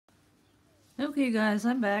Okay guys,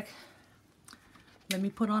 I'm back. Let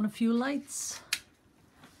me put on a few lights.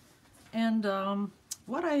 And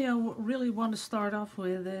what I really want to start off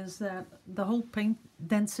with is that the whole paint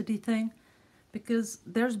density thing, because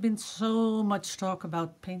there's been so much talk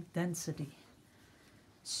about paint density.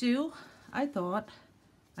 So I thought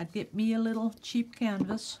I'd get me a little cheap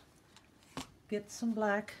canvas, get some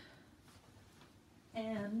black,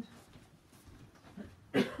 and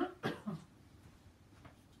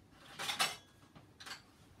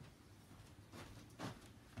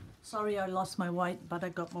sorry I lost my white, but I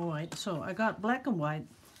got my white. So I got black and white.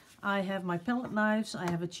 I have my palette knives. I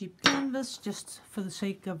have a cheap canvas just for the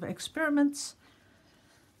sake of experiments.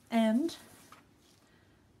 And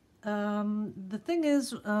the thing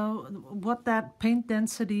is, what that paint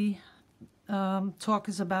density talk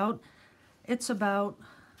is about, it's about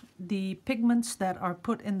the pigments that are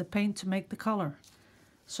put in the paint to make the color.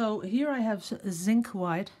 So here I have zinc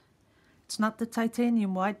white. It's not the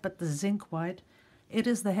titanium white, but the zinc white. It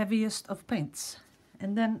is the heaviest of paints.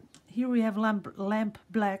 And then here we have lamp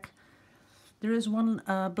black. There is one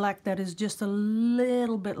black that is just a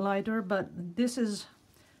little bit lighter, but these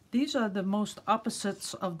are the most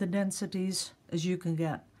opposites of the densities as you can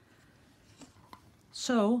get.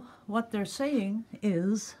 So what they're saying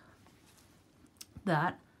is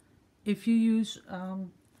that if you use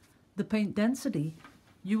the paint density,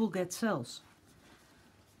 you will get cells.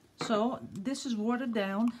 So this is watered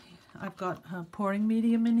down. I've got pouring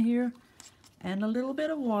medium in here and a little bit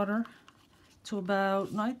of water to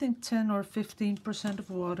about, I think, 10 or 15% of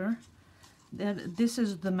water. This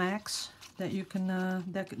is the max that you can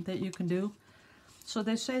that you can do. So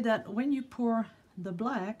they say that when you pour the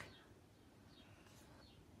black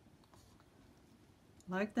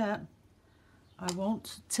like that, I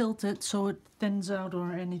won't tilt it so it thins out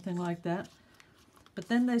or anything like that. But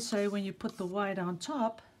then they say when you put the white on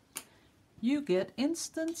top, you get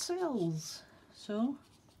instant cells. So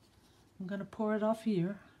I'm going to pour it off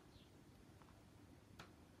here.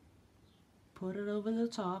 Put it over the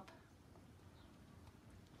top.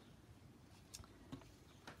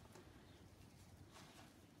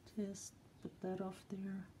 Just put that off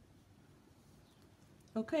there.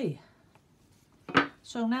 Okay.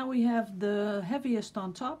 So now we have the heaviest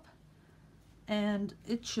on top, and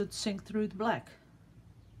it should sink through the black.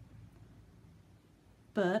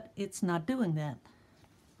 But it's not doing that.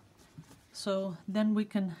 So then we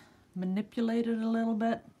can manipulate it a little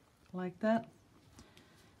bit like that.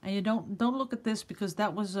 And you don't look at this because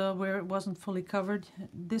that was where it wasn't fully covered.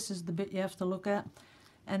 This is the bit you have to look at.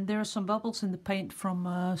 And there are some bubbles in the paint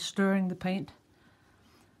from stirring the paint.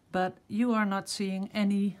 But you are not seeing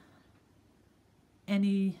any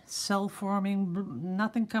cell forming,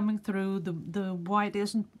 nothing coming through. The white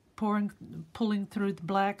isn't pulling through the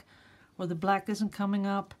black, or the black isn't coming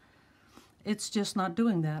up. It's just not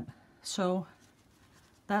doing that. So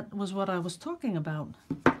that was what I was talking about.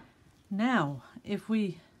 Now, if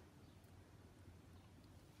we,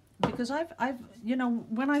 because I've you know,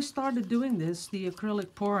 when I started doing this, the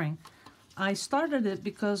acrylic pouring, I started it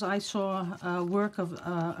because I saw work of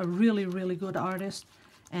a really, really good artist,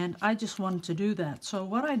 and I just wanted to do that. So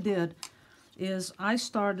what I did is I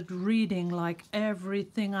started reading like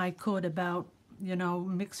everything I could about, you know,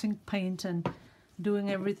 mixing paint and doing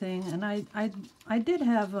everything. And I did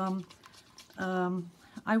have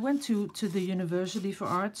I went to the University for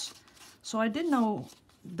Arts, so I did know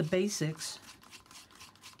the basics,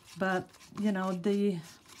 but you know,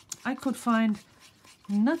 I could find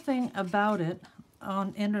nothing about it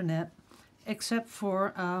on internet except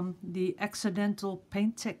for the accidental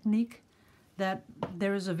paint technique that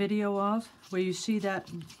there is a video of, where you see that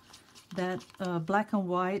black and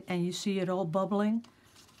white and you see it all bubbling.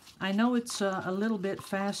 I know it's a little bit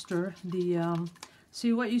faster.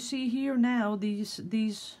 See what you see here now,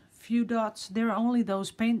 these few dots, they're only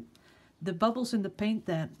those the bubbles in the paint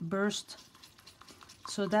that burst.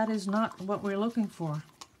 So that is not what we're looking for.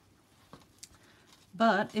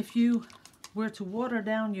 But if you were to water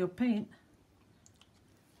down your paint,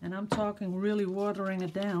 and I'm talking really watering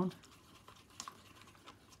it down,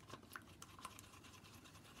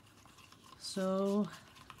 so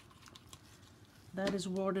that is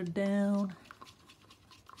watered down,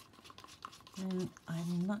 and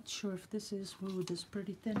I'm not sure if this is, ooh, this is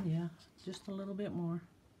pretty thin, yeah, just a little bit more.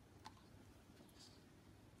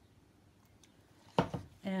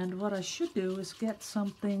 And what I should do is get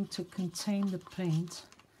something to contain the paint.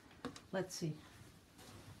 Let's see.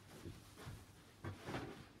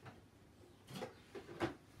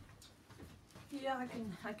 Yeah,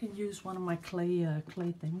 I can use one of my clay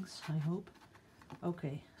things, I hope.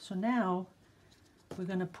 Okay, so now we're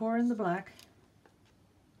going to pour in the black.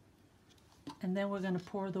 And then we're going to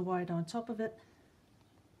pour the white on top of it.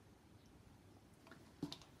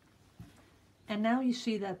 And now you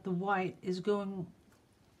see that the white is going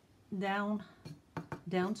down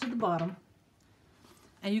to the bottom.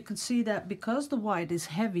 And you can see that because the white is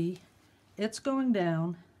heavy, it's going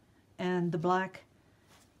down, and the black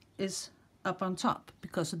is up on top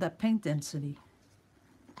because of that paint density.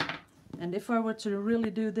 And if I were to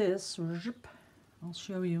really do this, I'll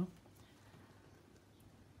show you.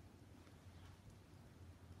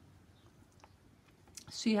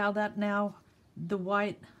 See how that now, the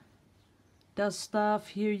white does stuff.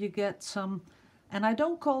 Here you get some, and I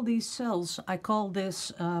don't call these cells, I call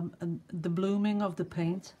this the blooming of the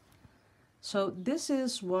paint. So this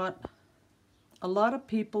is what a lot of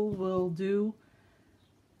people will do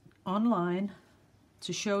online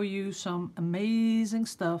to show you some amazing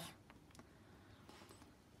stuff,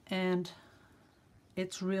 and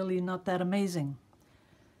it's really not that amazing.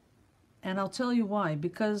 And I'll tell you why,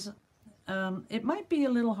 because it might be a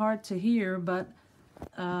little hard to hear, but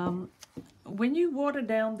when you water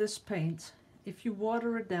down this paint, if you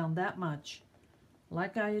water it down that much,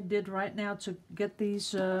 like I did right now to get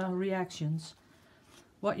these reactions,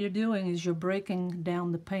 what you're doing is you're breaking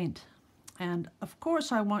down the paint. And of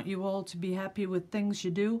course I want you all to be happy with things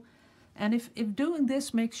you do. And if doing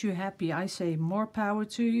this makes you happy, I say more power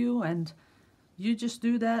to you, and you just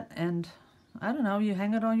do that, and I don't know, you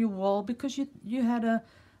hang it on your wall because you had a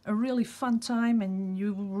really fun time and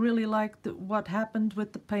you really liked what happened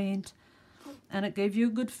with the paint, and it gave you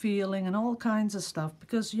a good feeling and all kinds of stuff,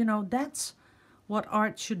 because you know that's what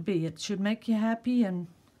art should be. It should make you happy, and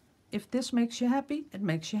if this makes you happy, it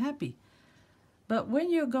makes you happy. But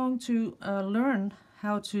when you're going to learn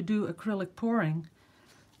how to do acrylic pouring,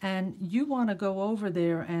 and you want to go over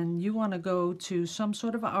there and you want to go to some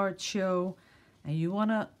sort of art show and you want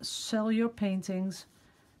to sell your paintings,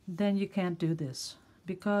 then you can't do this.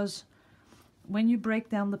 Because when you break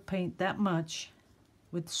down the paint that much,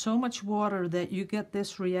 with so much water that you get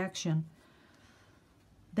this reaction,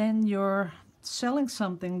 then you're selling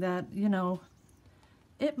something that, you know,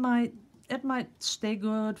 it might stay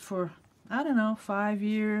good for, I don't know, 5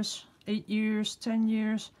 years, 8 years, 10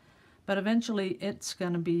 years, but eventually it's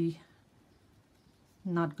going to be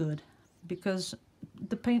not good because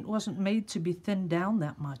the paint wasn't made to be thinned down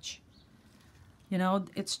that much. You know,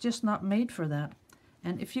 it's just not made for that.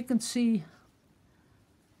 And if you can see,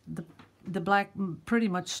 the black pretty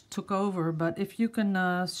much took over, but if you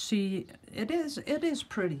can see, it is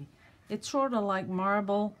pretty. It's sort of like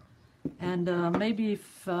marble, and maybe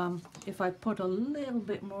if I put a little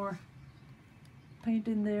bit more paint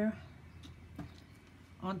in there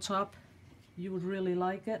on top, you would really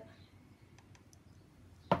like it.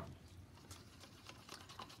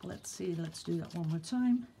 Let's see, let's do that one more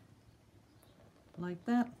time, like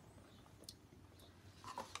that.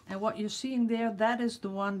 And what you're seeing there, that is the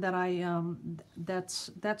one that I,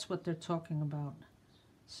 that's what they're talking about.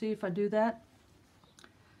 See if I do that.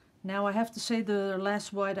 Now I have to say the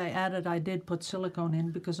last white I added, I did put silicone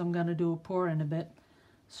in because I'm going to do a pour in a bit.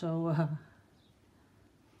 So,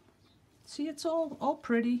 see, it's all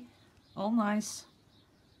pretty, all nice,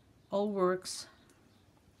 all works.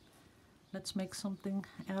 Let's make something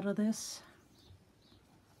out of this.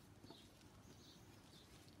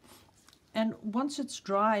 And once it's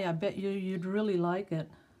dry, I bet you'd really like it.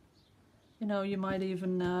 You know, you might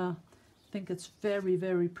even think it's very,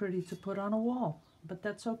 very pretty to put on a wall. But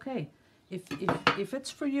that's okay. If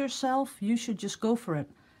it's for yourself, you should just go for it.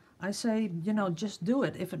 I say, you know, just do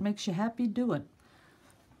it. If it makes you happy, do it.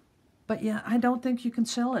 But yeah, I don't think you can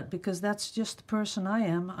sell it because that's just the person I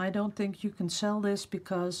am. I don't think you can sell this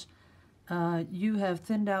because you have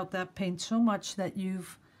thinned out that paint so much that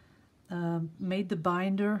you've made the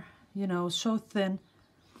binder, you know, so thin.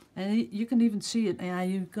 And you can even see it. Yeah,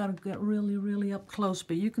 you've got to get really, really up close.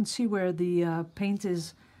 But you can see where the paint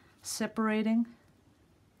is separating.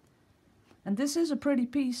 And this is a pretty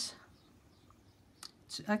piece.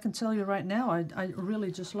 I can tell you right now, I really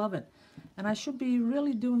just love it. And I should be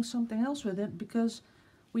really doing something else with it because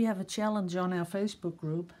we have a challenge on our Facebook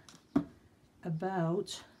group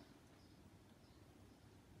about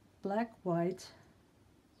black, white,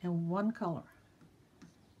 and one color.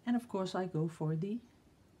 And of course I go for the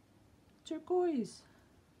turquoise.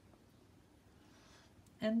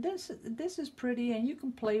 And this is pretty, and you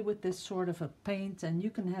can play with this sort of a paint and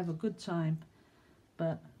you can have a good time.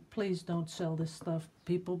 But please don't sell this stuff,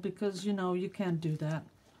 people, because you know you can't do that.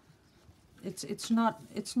 It's not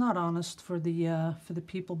honest for the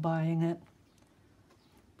people buying it,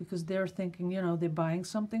 because they're thinking, you know, they're buying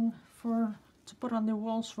something to put on their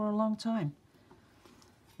walls for a long time.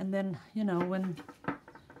 And then, you know, when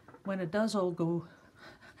when it does all go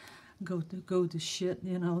to shit,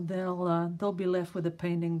 you know, they'll be left with a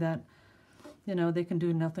painting that, you know, they can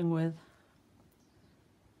do nothing with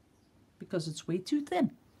because it's way too thin.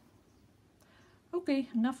 Okay,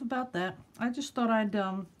 enough about that. I just thought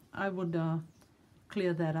I would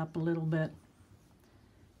clear that up a little bit.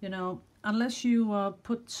 You know, unless you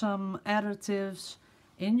put some additives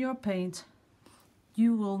in your paint,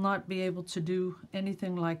 you will not be able to do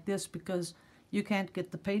anything like this because you can't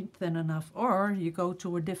get the paint thin enough. Or you go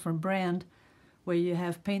to a different brand where you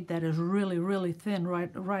have paint that is really, really thin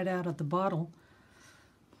right out of the bottle.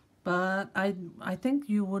 But I think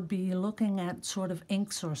you would be looking at sort of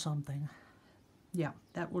inks or something. Yeah,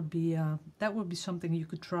 that would be something you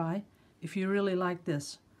could try if you really like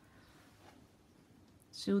this.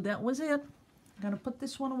 So that was it. I'm gonna put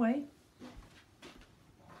this one away.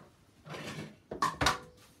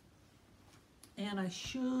 And I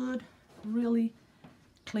should really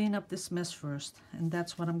clean up this mess first, and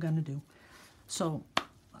that's what I'm gonna do. So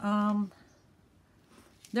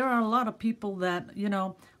there are a lot of people that, you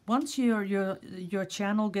know, once your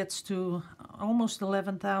channel gets to almost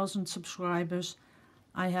 11,000 subscribers,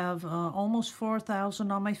 I have almost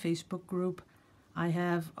 4,000 on my Facebook group. I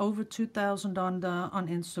have over 2,000 on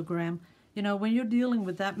Instagram. You know, when you're dealing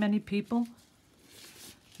with that many people,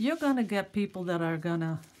 you're gonna get people that are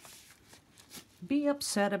gonna be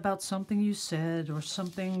upset about something you said or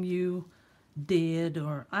something you did,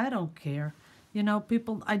 or I don't care. You know,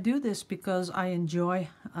 people, I do this because I enjoy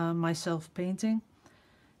myself painting.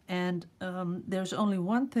 And there's only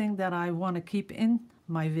one thing that I want to keep in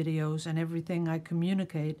my videos and everything I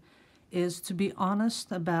communicate is to be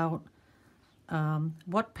honest about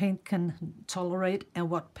what paint can tolerate and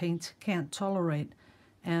what paint can't tolerate.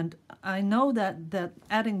 And I know that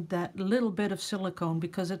adding that little bit of silicone,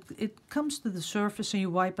 because it comes to the surface and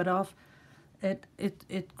you wipe it off,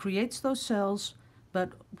 it creates those cells.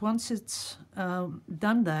 But once it's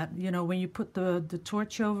done that, you know, when you put the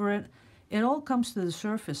torch over it, it all comes to the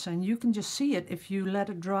surface, and you can just see it. If you let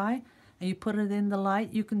it dry and you put it in the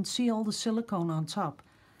light, you can see all the silicone on top.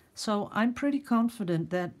 So I'm pretty confident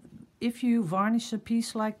that if you varnish a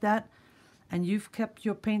piece like that and you've kept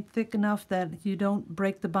your paint thick enough that you don't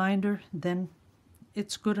break the binder, then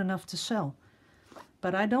it's good enough to sell.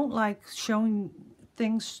 But I don't like showing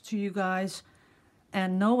things to you guys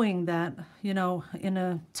and knowing that, you know,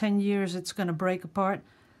 in 10 years it's going to break apart.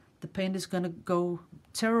 The paint is going to go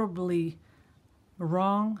terribly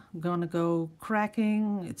wrong, going to go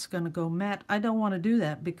cracking, it's going to go matte. I don't want to do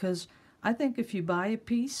that, because I think if you buy a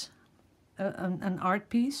piece, an art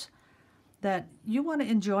piece, that you want to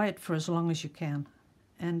enjoy it for as long as you can.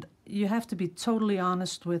 And you have to be totally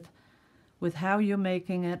honest with how you're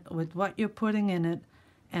making it, with what you're putting in it.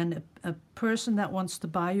 And a person that wants to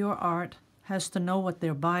buy your art has to know what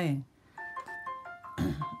they're buying.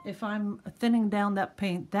 If I'm thinning down that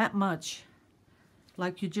paint that much,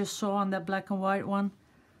 like you just saw on that black and white one,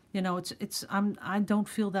 you know, I don't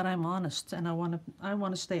feel that I'm honest, and I want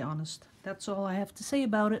to stay honest. That's all I have to say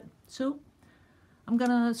about it. So I'm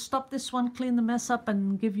gonna stop this one, clean the mess up,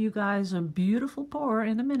 and give you guys a beautiful pour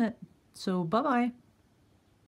in a minute. So bye-bye.